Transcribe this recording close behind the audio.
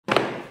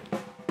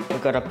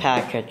got a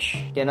package.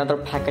 Another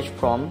package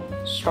from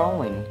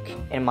Starlink.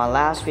 In my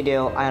last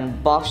video, I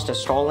unboxed the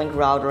Starlink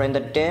router in the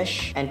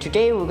dish, and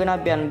today we're gonna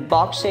be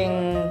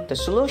unboxing the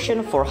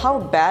solution for how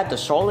bad the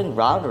Starlink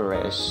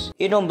router is.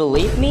 You don't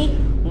believe me?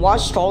 Why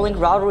Starlink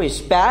router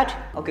is bad?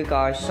 Okay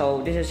guys,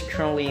 so this is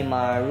currently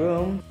my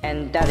room,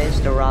 and that is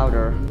the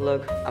router.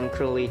 Look, I'm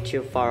currently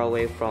too far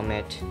away from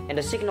it, and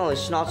the signal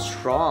is not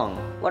strong.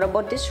 What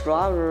about this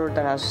router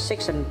that has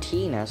 6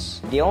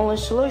 antennas? The only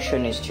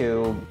solution is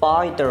to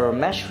buy the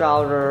mesh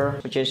router,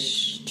 which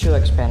is too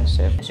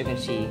expensive. As you can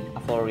see,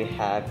 I've already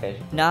have it.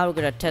 Now we're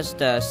gonna test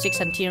the 6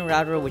 antenna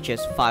router, which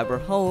is fiber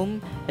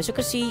home. As you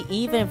can see,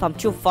 even if I'm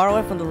too far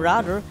away from the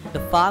router,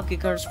 the 5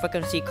 GHz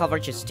frequency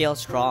coverage is still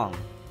strong.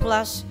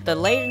 Plus, the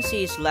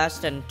latency is less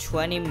than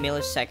 20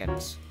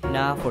 milliseconds.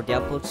 Now for the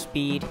upload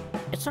speed,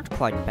 it's not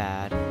quite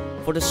bad.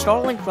 For the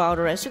Starlink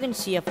router, as you can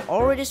see, I've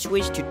already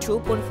switched to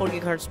 2.4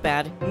 GHz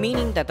band,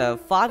 meaning that the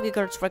 5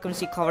 GHz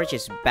frequency coverage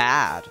is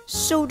bad.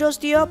 So does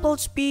the upload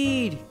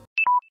speed.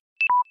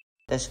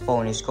 This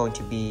phone is going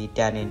to be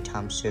dead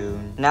anytime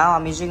soon. Now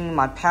I'm using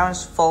my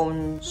parents'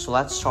 phone, so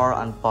let's start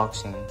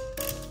unboxing.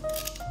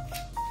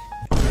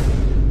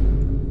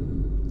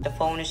 The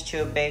phone is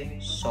too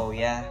big, so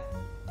yeah.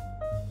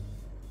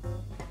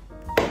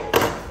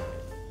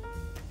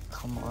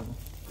 Come on.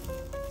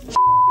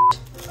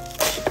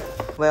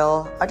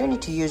 Well, I don't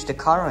need to use the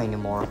car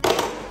anymore.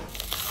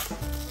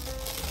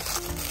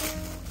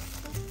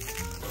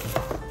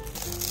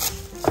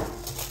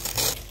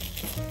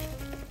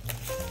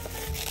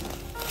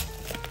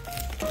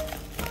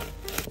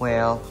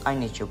 Well, I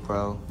need you,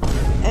 bro.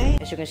 Hey.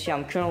 As you can see,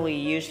 I'm currently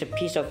using a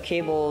piece of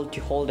cable to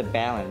hold the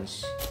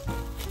balance.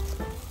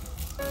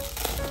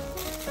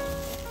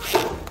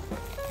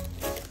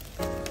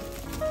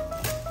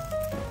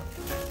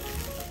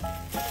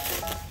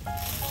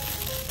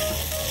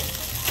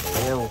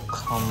 Oh,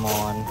 come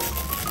on.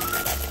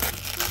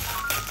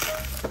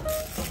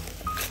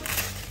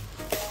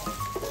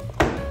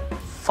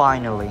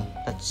 Finally,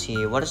 let's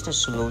see, what is the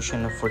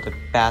solution for the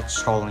bad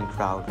Starlink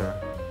router?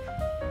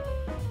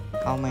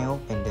 How may I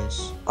open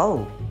this?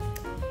 Oh!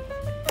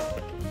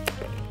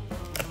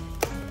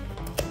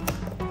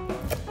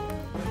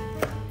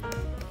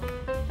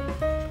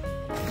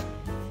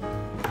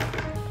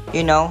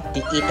 You know,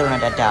 the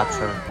Ethernet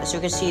adapter. As you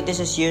can see, this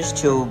is used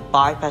to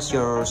bypass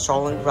your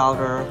Starlink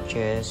router, which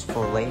is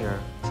for later.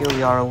 Here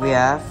we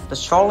have the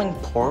Starlink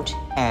port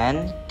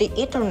and the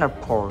Ethernet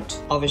port.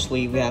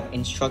 Obviously, we have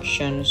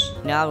instructions.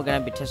 Now we're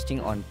gonna be testing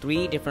on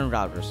 3 different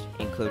routers,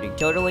 including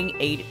TP-Link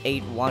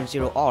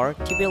 8810R,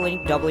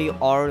 TP-Link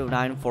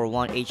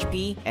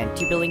WR941HP, and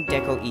TP-Link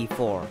Deco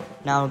E4.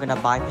 Now we're gonna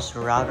bypass the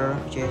router,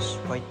 which is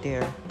right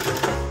there.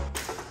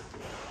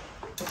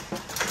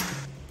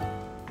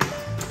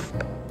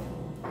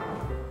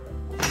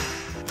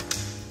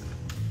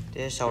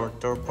 This is our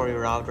third-party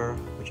router,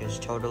 which is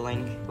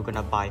TP-Link. We're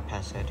gonna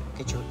bypass it.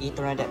 Get your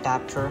Ethernet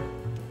adapter.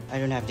 I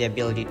don't have the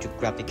ability to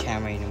grab the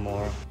camera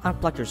anymore.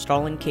 Unplug your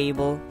Starlink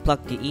cable,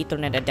 plug the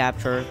Ethernet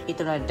adapter.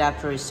 Ethernet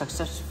adapter is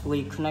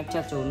successfully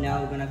connected, so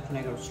now we're gonna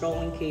connect our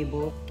Starlink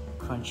cable.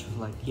 Crunch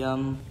like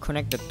yum.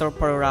 Connect the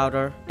third-party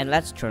router, and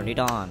let's turn it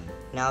on.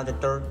 Now the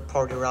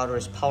third-party router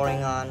is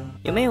powering on.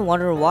 You may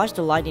wonder why is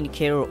the light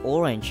indicator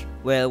orange?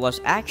 Well, it was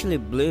actually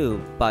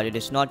blue, but it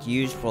is not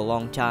used for a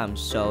long time,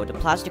 so the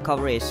plastic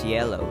cover is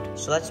yellowed.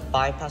 So let's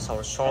bypass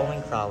our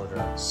Starlink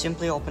router.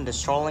 Simply open the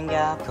Starlink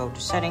app, go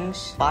to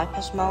settings,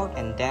 bypass mode,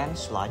 and then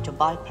slide to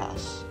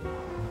bypass.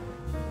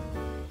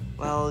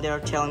 Well, they're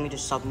telling me to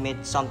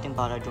submit something,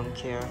 but I don't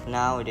care.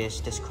 Now it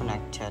is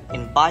disconnected.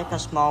 In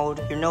bypass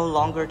mode, you're no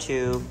longer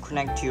to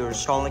connect to your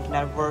Starlink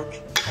network.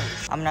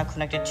 I'm not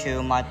connected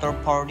to my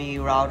third-party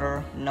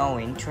router, no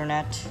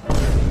internet.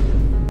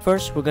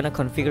 First, we're gonna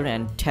configure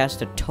and test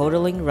the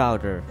TP-Link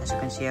router. As you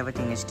can see,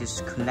 everything is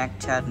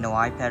disconnected, no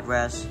IP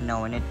address,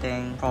 no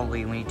anything.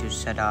 Probably we need to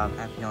set up.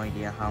 I have no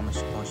idea how I'm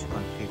supposed to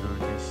configure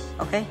this.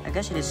 Okay, I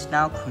guess it is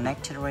now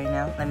connected right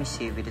now. Let me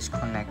see if it is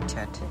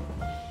connected.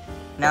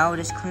 Now it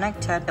is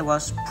connected. It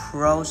was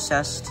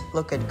processed.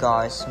 Look at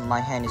guys, my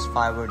hand is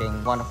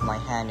vibrating. One of my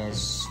hand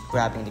is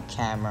grabbing the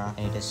camera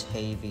and it is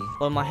heavy.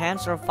 While my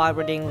hands are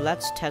vibrating,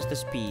 let's test the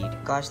speed.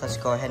 Guys, let's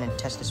go ahead and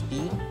test the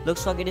speed.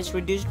 Looks like it is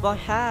reduced by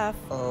half.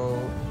 Oh,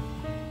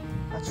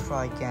 let's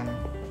try again.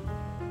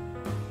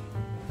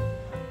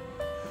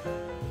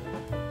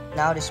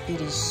 Now the speed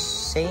is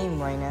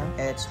same right now.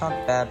 It's not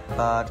bad,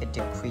 but it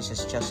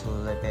decreases just a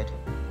little bit.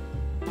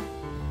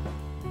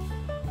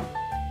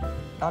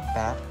 Not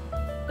bad.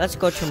 Let's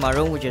go to my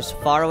room, which is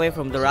far away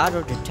from the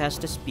router, to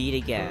test the speed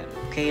again.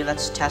 Okay,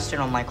 let's test it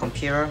on my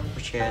computer,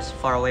 which is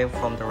far away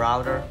from the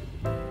router.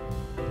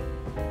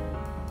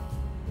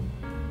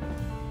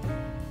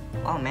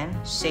 Oh man,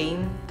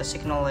 same. The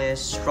signal is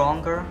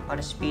stronger, but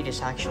the speed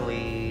is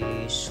actually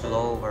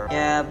slower.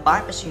 Yeah,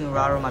 bypassing the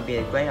router might be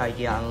a great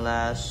idea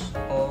unless...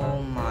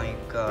 Oh my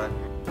god.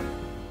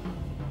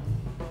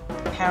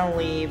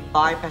 Apparently,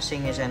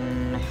 bypassing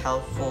isn't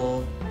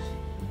helpful.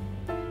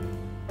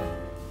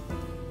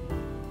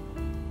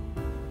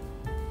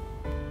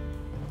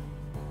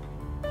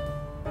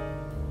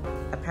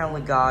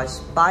 Apparently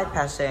guys,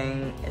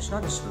 bypassing is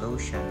not a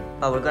solution,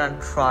 but we're gonna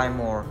try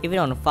more. Even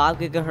on a 5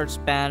 GHz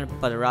band,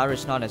 but the router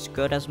is not as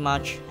good as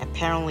much.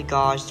 Apparently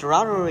guys, the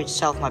router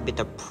itself might be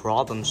the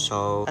problem,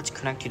 so let's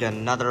connect it to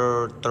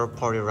another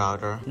third-party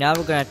router. Now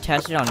we're gonna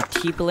test it on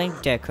TP-Link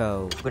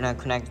Deco. We're gonna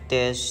connect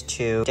this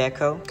to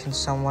Deco. Can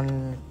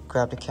someone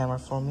grab the camera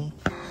for me?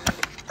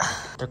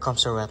 There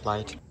comes a red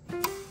light.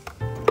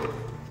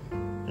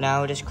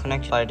 Now it is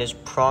connected, but it is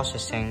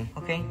processing.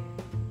 Okay,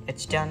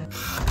 it's done.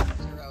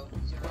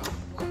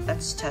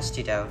 Let's test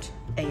it out.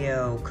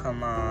 Ayo,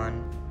 come on.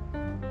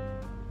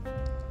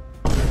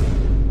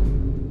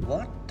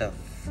 What the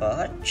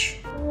fudge?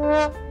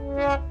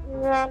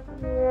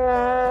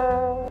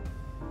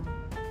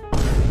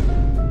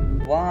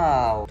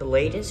 Wow, the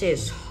latency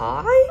is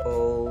high?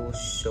 Oh,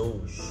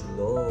 so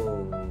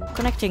slow.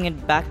 Connecting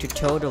it back to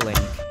TotalLink.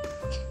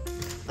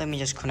 Let me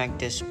just connect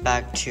this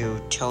back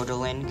to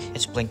TotalLink.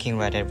 It's blinking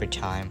red every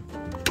time.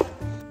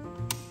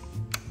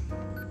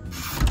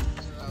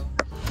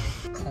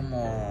 Come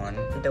on.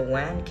 The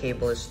WAN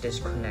cable is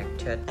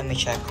disconnected. Let me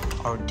check.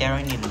 Are there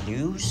any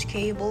loose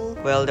cable?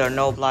 Well, there are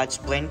no lights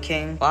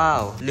blinking.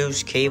 Wow,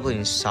 loose cable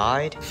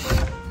inside.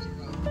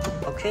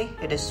 Okay,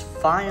 it is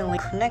finally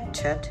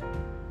connected.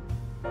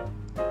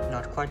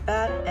 Not quite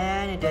bad,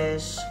 and it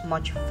is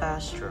much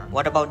faster.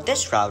 What about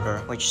this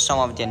router, which some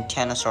of the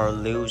antennas are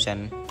loose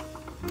and...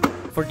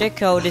 For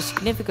Deco, it is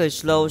significantly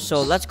slow,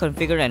 so let's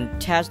configure and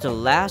test the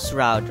last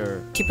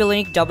router.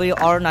 TP-Link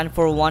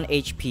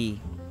WR941HP.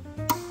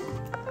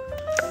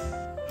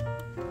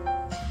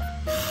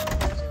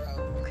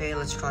 Okay,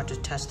 let's try to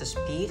test the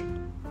speed.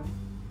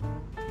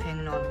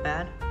 Ping not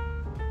bad.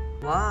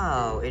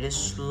 Wow, it is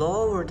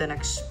slower than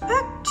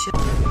expected.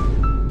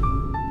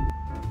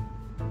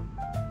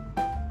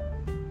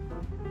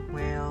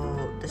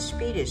 The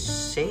speed is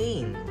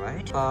same,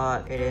 right?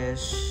 But it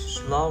is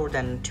slower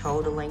than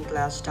TotalLink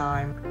last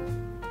time.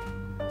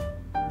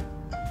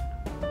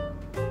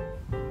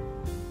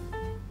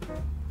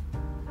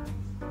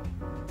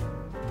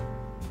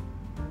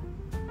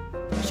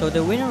 So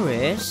the winner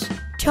is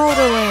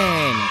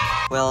TotalLink.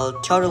 Well,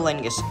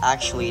 TotalLink is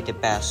actually the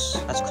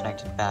best. Let's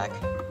connect it back.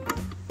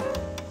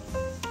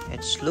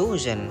 It's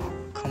losing.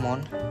 Come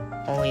on.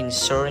 Only in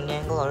certain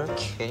angle. Are you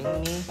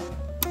kidding me?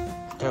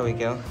 There we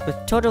go. With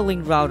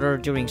TotalLink router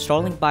during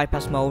Starlink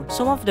bypass mode,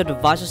 some of the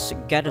devices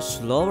get a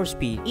slower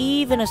speed,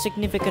 even a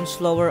significant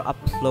slower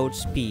upload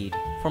speed.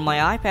 For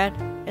my iPad,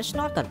 it's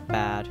not that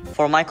bad.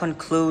 For my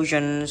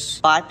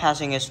conclusions,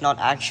 bypassing is not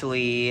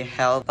actually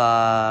help,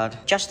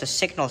 but just the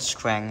signal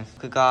strength.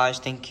 Okay guys,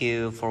 thank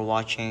you for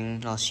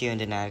watching, and I'll see you in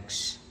the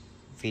next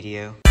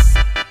video.